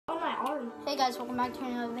Hey guys, welcome back to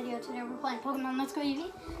another video. Today we're playing Pokemon Let's Go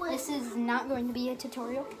Eevee. This is not going to be a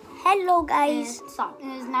tutorial. Hello guys. Stop. It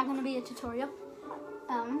is not going to be a tutorial.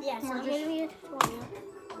 Yes, it's not going to be a tutorial.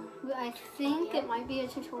 I think it might be a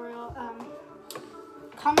tutorial.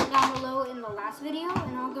 Comment down below in the last video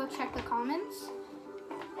and I'll go check the comments.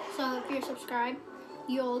 So if you're subscribed,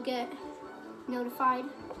 you'll get notified.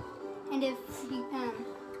 And if you,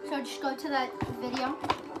 so just go to that video.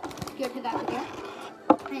 Go to that video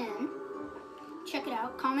and check it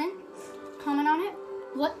out. Comment on it.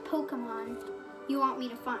 What Pokemon you want me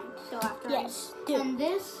to find? So after and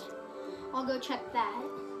this, I'll go check that.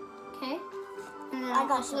 Okay. And then I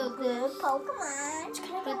got some good this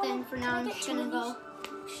Pokemon. But then for now, I'm just gonna go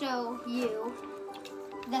show you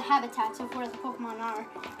the habitats of where the Pokemon are.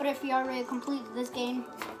 But if you already completed this game,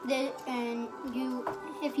 and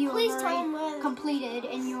if you already completed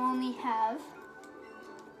and you only have,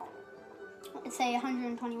 let's say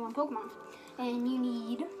 121 Pokemon, and you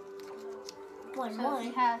need one so more.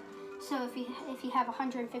 If you have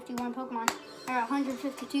 151 Pokemon, or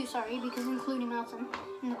 152, sorry, because including Melton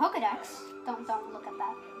in the Pokedex, don't look at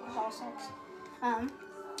that. It's all 6.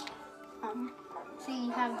 So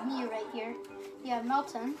you have me right here. You have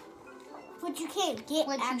Melton, Which you can't get.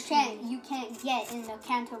 You can't get in the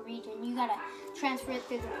Kanto region. You gotta transfer it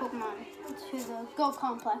through the Pokemon to the Go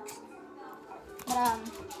Complex. But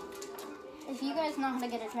if you guys know how to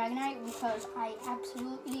get a Dragonite, because I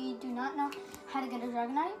absolutely do not know how to get a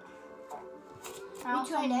Dragonite, I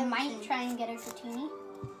also might try and get a Dratini.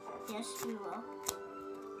 Yes, we will.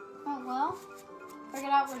 Oh well, figure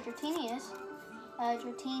out where Dratini is.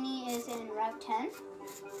 Dratini is in Route 10.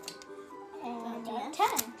 And Route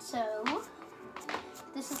 10. So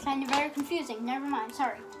this is kind of very confusing. Never mind.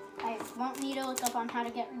 Sorry. I won't need to look up on how to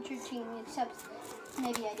get Dratini, except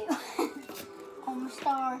maybe I do. Home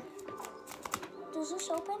Star. Does this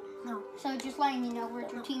open? No. So just letting you know where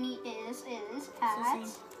Dratini is at.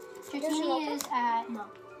 Dratini is at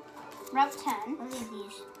Route 10. Only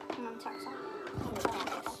these. I'm sorry.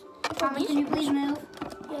 Can you please move?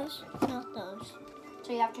 Yes, not those.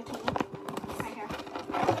 So you have Dratini right here.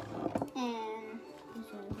 And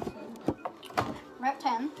Route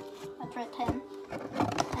 10. That's Route 10.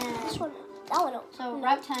 And This one. That one. so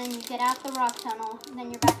Route 10, you get out the rock tunnel,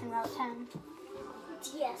 then you're back in Route 10.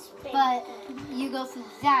 Yes, baby. But you go through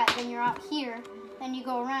that, then you're out here, then you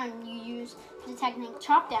go around and you use the technique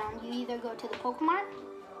chop down. You either go to the Pokemon,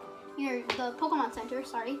 the Pokemon Center,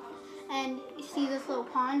 sorry, and you see this little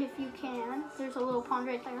pond if you can. There's a little pond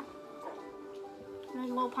right there. There's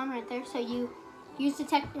a little pond right there. So you use the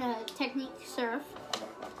technique surf,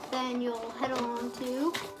 then you'll head along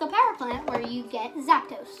to the power plant where you get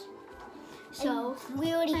Zapdos. So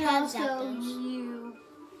we already have Zapdos.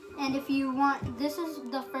 And if you want, this is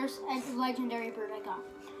the first legendary bird I got.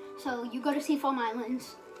 So you go to Seafoam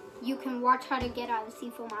Islands. You can watch how to get out of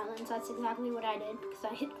Seafoam Islands. That's exactly what I did because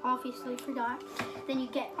I obviously forgot. Then you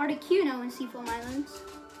get Articuno in Seafoam Islands.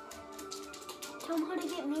 Tell them how to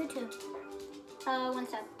get Mewtwo. One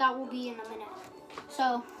sec. That will be in a minute.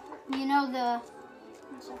 So, you know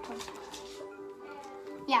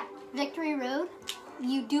yeah, Victory Road.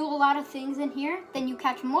 You do a lot of things in here. Then you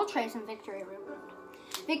catch Moltres in Victory Road.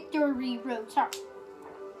 Sorry.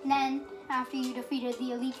 And then, after you defeated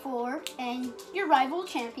the Elite Four and your rival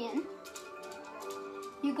champion,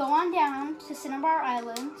 you go on down to Cinnabar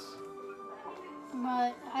Islands.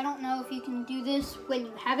 But I don't know if you can do this when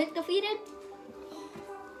you haven't defeated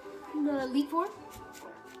the Elite Four.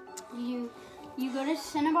 You go to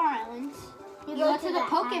Cinnabar Islands. You go to the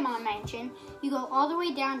Pokemon Mansion. You go all the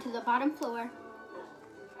way down to the bottom floor.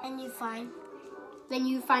 And you find? Then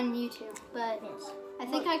you find Mewtwo. But I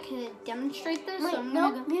think I could demonstrate this. Wait, so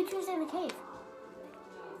Mewtwo's in a cave.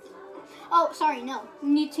 Oh, sorry, no.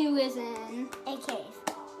 Mewtwo is in a cave.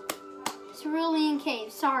 Cerulean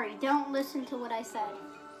Cave. Sorry, don't listen to what I said.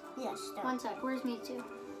 Yes, don't. One sec, where's Mewtwo?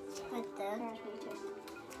 Right there. There's Mewtwo.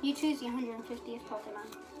 Mewtwo's the 150th Pokemon.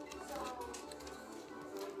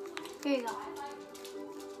 Here you go.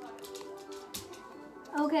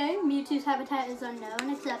 Okay, Mewtwo's habitat is unknown,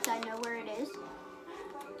 except I know where it is.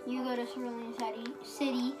 You go to Cerulean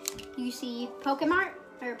City, you see Pokemart,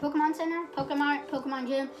 or Pokemon Center, Pokemart, Pokemon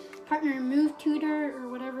Gym, Partner Move Tutor, or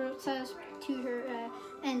whatever it says, Tutor,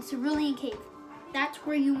 and Cerulean Cave. That's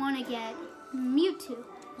where you want to get Mewtwo.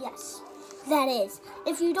 Yes, that is.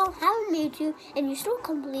 If you don't have a Mewtwo and you still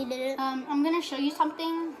completed it. I'm going to show you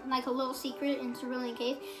something, like a little secret in Cerulean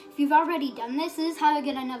Cave. If you've already done this is how to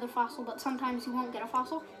get another fossil, but sometimes you won't get a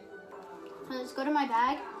fossil. So let's go to my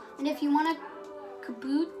bag, and if you want to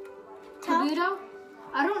Kabuto,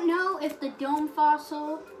 I don't know if the dome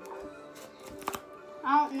fossil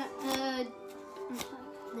I don't know.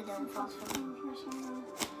 The dumb fossil.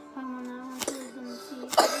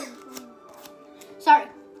 Sorry.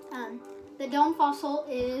 The dome fossil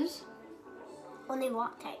is. Only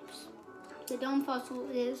rock types. The dome fossil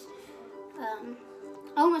is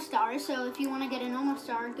Omastar. So if you want to get an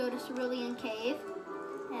Omastar, go to Cerulean Cave.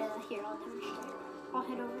 Here, I'll demonstrate. I'll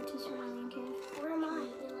head over to Cerulean Cave. Where am I?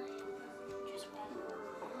 Just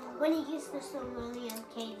when you use the Cerulean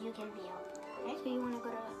Cave, you can be out. Okay? So you want to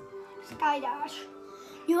go to Skydash.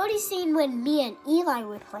 You already seen when me and Eli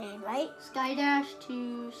were playing, right? Skydash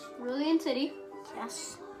to Cerulean City.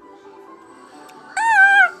 Yes.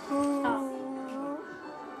 Stop.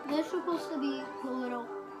 This is supposed to be a little.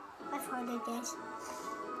 I've heard it, guys.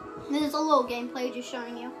 This is a little gameplay just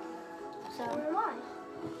showing you. So Where am I?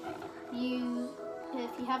 if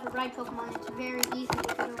you have a ride Pokemon, it's very easy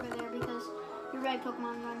to get over there because your ride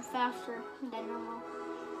Pokemon run faster than normal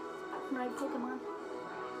ride Pokemon.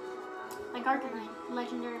 Like Arcanine,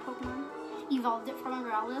 legendary Pokemon. Evolved it from a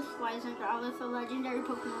Growlithe. Why isn't Growlithe a legendary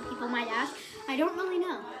Pokemon? People might ask. I don't really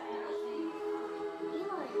know.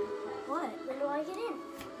 Eli, what? When do I get in?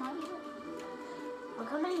 Not yet. Look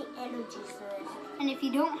how many energies there is. And if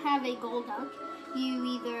you don't have a Golduck, you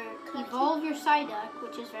either evolve your Psyduck,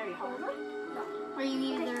 which is very hard, or you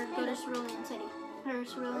either go to Cerulean City. Or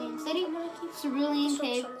Cerulean City, Cerulean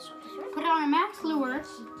Cave, put on a max lure.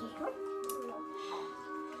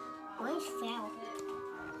 Mine's fell.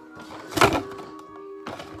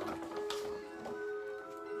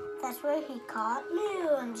 That's where he caught me.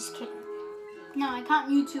 I'm just kidding. No, I caught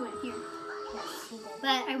Mewtwo in here. Yes, he did.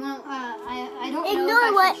 But I won't, I don't know Ignore if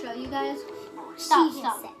I what should show you guys. She Stop, just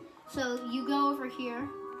stop. said. So you go over here.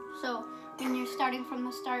 So when you're starting from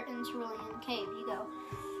the start in Cerulean Cave,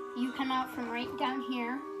 you come out from right down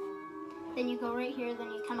here. Then you go right here,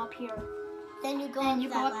 then you come up here. Then you go And up you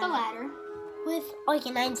go that up the ladder. with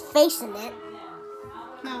Arcanine's face in it.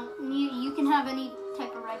 No, you can have any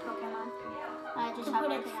type of ride Pokemon. I just To have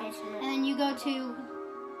put Arcanine. its face in it. And then you go to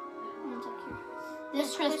what's up here?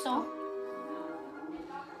 This crystal.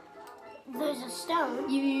 There's a stone.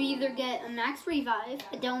 You either get a max revive,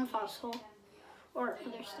 a dome fossil, or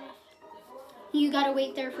other stuff. You gotta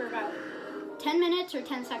wait there for about 10 minutes or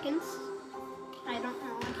 10 seconds. I don't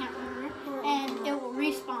know, I can't remember. And it will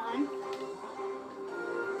respawn.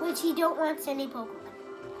 Which he don't want any Pokemon.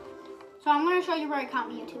 So I'm gonna show you where I caught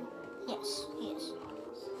Mewtwo. Yes, yes.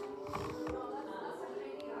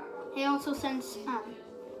 It also sends,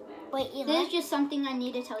 Wait, Eli. this is just something I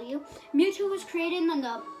need to tell you. Mewtwo was created in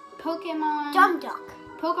the Pokemon Dumb duck.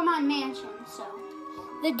 Mansion, so.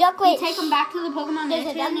 The duck You take them back to the Pokemon There's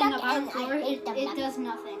a Mansion dumb and the duck bottom and I floor, hate dumb it duck. does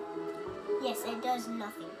nothing. Yes, it does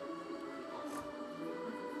nothing.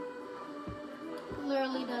 It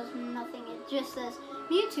literally does nothing. It just says,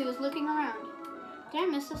 Mewtwo is looking around. Did I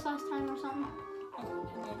miss this last time or something? I think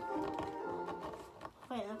it did.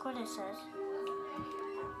 Wait, look what it says.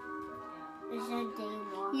 It said day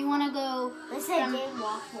walk. You want to go It said day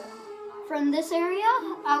walk. from this area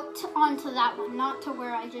out onto that one, not to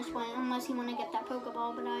where I just went, unless you want to get that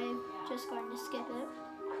Pokeball, but I'm just going to skip it.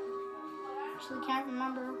 Actually, can't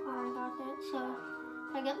remember where I got it, so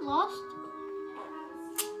if I get lost.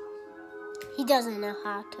 He doesn't know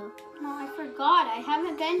how to. No, I forgot. I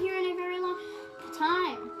haven't been here in a very long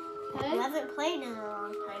time. Okay? You haven't played in a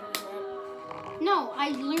long time yet. No, I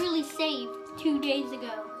literally saved 2 days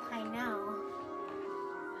ago. I know.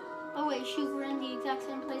 Oh wait, shoot, we're in the exact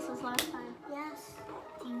same place as last time. Yes.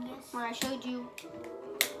 Dingus. Where I showed you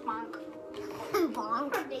Bonk.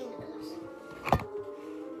 Bonk. Dingus.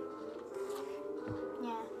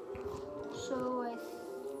 Yeah. So I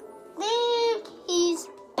Think he's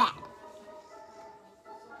back.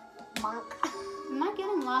 Bonk. am I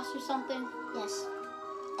getting lost or something? Yes.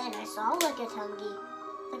 And I saw like a tonguey.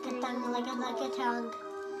 Like a tongue, like a tongue.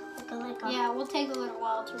 Like a. Yeah, we'll take a little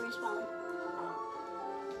while to respawn.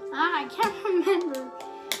 I can't remember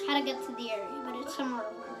how to get to the area, but it's somewhere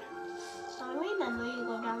over here. So I remember you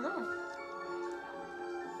go down there.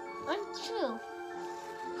 Aren't you?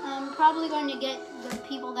 I'm probably going to get the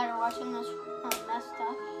people that are watching this messed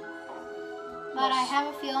up. But I have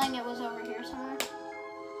a feeling it was over here somewhere.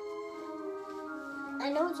 I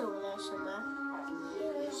know it's over there somewhere.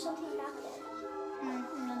 Yeah, there's something back there.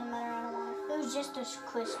 It doesn't matter, I don't want it. It was just a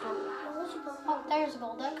crystal. Oh, there's a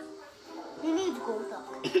Golduck. He needs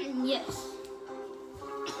Golduck. Yes.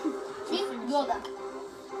 See? Golduck.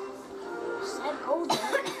 Said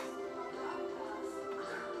Golduck.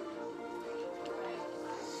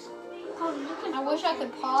 I wish I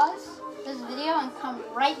could pause this video and come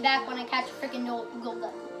right back when I catch a freaking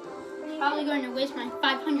Golduck. Probably going to waste my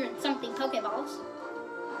 500 something Pokeballs.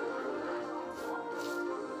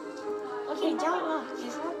 Okay, don't look.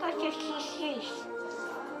 Just look at your CCs.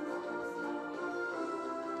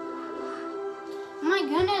 Oh my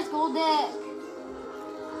goodness, Goldick.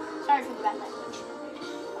 Sorry for the bad language.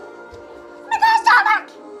 My God, stop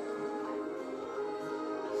it!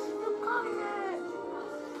 Look at it.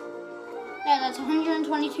 Yeah, that's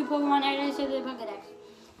 122 Pokemon added to the Pokédex.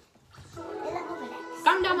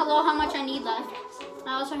 Comment down below how much I need left.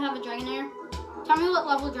 I also have a Dragonair. Tell me what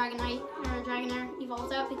level Dragonite or Dragonair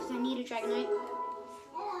evolves at because I need a Dragonite.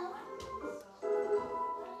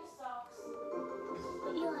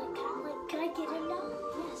 What you like? Can I get him now?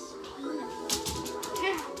 Yes.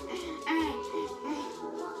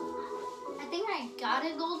 I think I got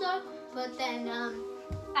it, Golda, but then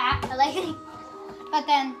I like it. But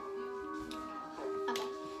then okay,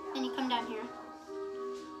 then you come down here.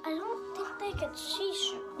 I don't think they can see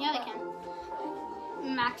you. Yeah, they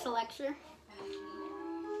can. Max Elixir.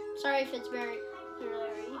 Sorry if it's very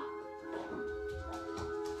blurry.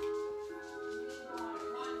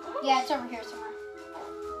 Yeah, it's over here somewhere.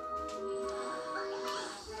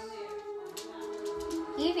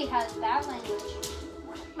 Evie has bad language.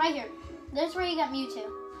 Right here. This is where you get Mewtwo.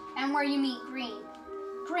 And where you meet Green.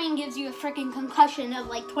 Green gives you a freaking concussion of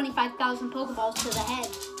like 25,000 Pokeballs to the head.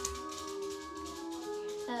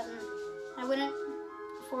 I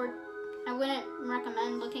wouldn't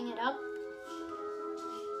recommend looking it up.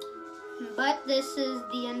 But this is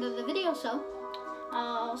the end of the video, so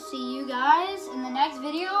I'll see you guys in the next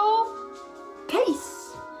video.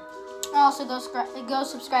 Peace! Also, go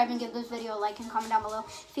subscribe and give this video a like and comment down below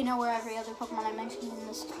if you know where every other Pokemon I mentioned in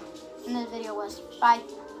this video was. Bye.